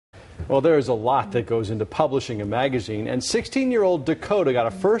Well, there is a lot that goes into publishing a magazine, and 16-year-old Dakota got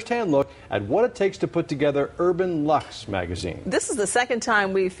a first-hand look at what it takes to put together Urban Lux Magazine. This is the second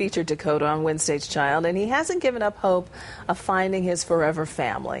time we've featured Dakota on Wednesday's Child, and he hasn't given up hope of finding his forever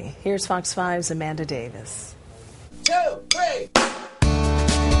family. Here's Fox 5's Amanda Davis. 2, 3.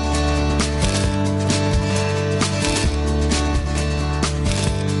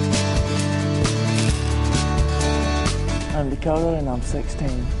 I'm Dakota and I'm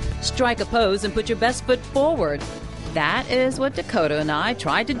 16. Strike a pose and put your best foot forward. That is what Dakota and I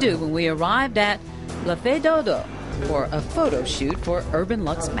tried to do when we arrived at La Dodo for a photo shoot for Urban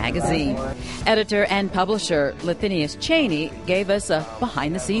Lux Magazine. Editor and publisher Lithinius Cheney gave us a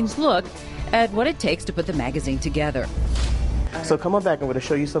behind-the-scenes look at what it takes to put the magazine together. So come on back, I'm going to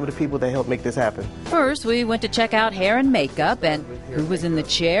show you some of the people that helped make this happen. First, we went to check out hair and makeup, and who was in the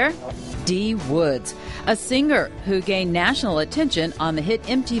chair? Dee Woods, a singer who gained national attention on the hit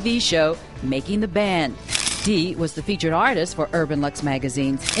MTV show Making the Band. Dee was the featured artist for Urban Lux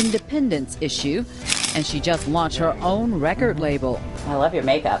Magazine's Independence issue, and she just launched her own record label. I love your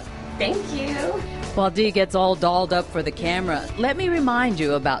makeup. Thank you. While Dee gets all dolled up for the camera, let me remind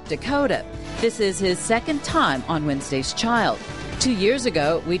you about Dakota. This is his second time on Wednesday's Child. 2 years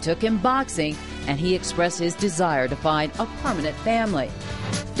ago, we took him boxing, and he expressed his desire to find a permanent family.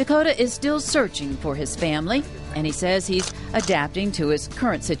 Dakota is still searching for his family, and he says he's adapting to his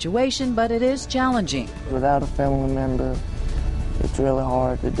current situation, but it is challenging. Without a family member, it's really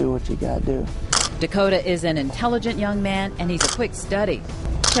hard to do what you gotta do. Dakota is an intelligent young man, and he's a quick study.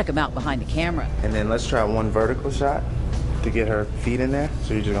 Check him out behind the camera. And then let's try one vertical shot to get her feet in there.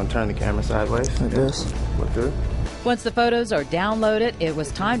 So you're just gonna turn the camera sideways. Like this. Look good. Once the photos are downloaded, it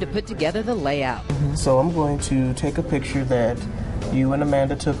was time to put together the layout. So I'm going to take a picture that you and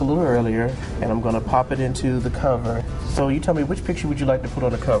Amanda took a little earlier, and I'm going to pop it into the cover. So you tell me, which picture would you like to put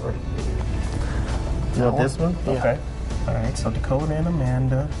on the cover? You want this one? Yeah. Okay. All right, so Dakota and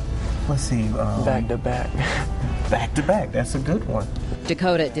Amanda. Let's see. Back to back. Back to back. That's a good one.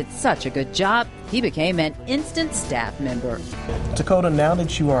 Dakota did such a good job, he became an instant staff member. Dakota, now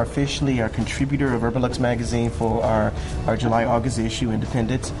that you are officially our contributor of Urban Lux Magazine for our July-August issue,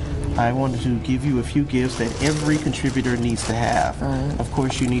 Independence, I wanted to give you a few gifts that every contributor needs to have. Of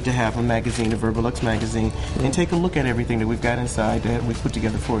course, you need to have a magazine of Urban Lux Magazine and take a look at everything that we've got inside that we put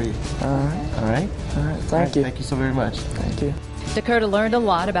together for you. All right? Thank you. Thank you so very much. Thank you. Dakota learned a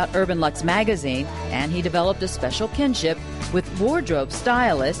lot about Urban Lux Magazine, and he developed a special kinship with wardrobe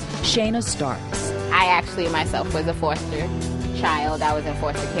stylist Shayna Starks. I actually myself was a foster child. I was in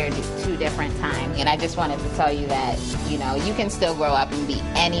foster care 2 different times. And I just wanted to tell you that, you know, you can still grow up and be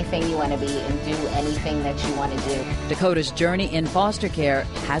anything you want to be and do anything that you want to do. Dakota's journey in foster care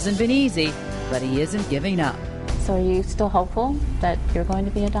hasn't been easy, but he isn't giving up. So are you still hopeful that you're going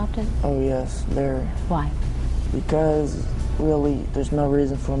to be adopted? Oh yes, very. Why? Because really there's no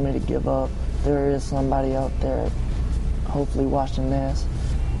reason for me to give up. There is somebody out there hopefully watching this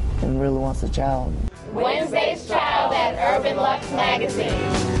and really wants a child. Wednesday's Child at Urban Lux Magazine.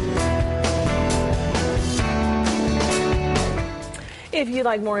 If you'd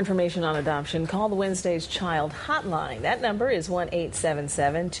like more information on adoption, call the Wednesday's Child hotline. That number is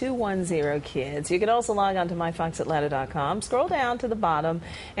 1-877-210-KIDS. You can also log on to myfoxatlanta.com, scroll down to the bottom,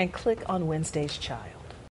 and click on Wednesday's Child.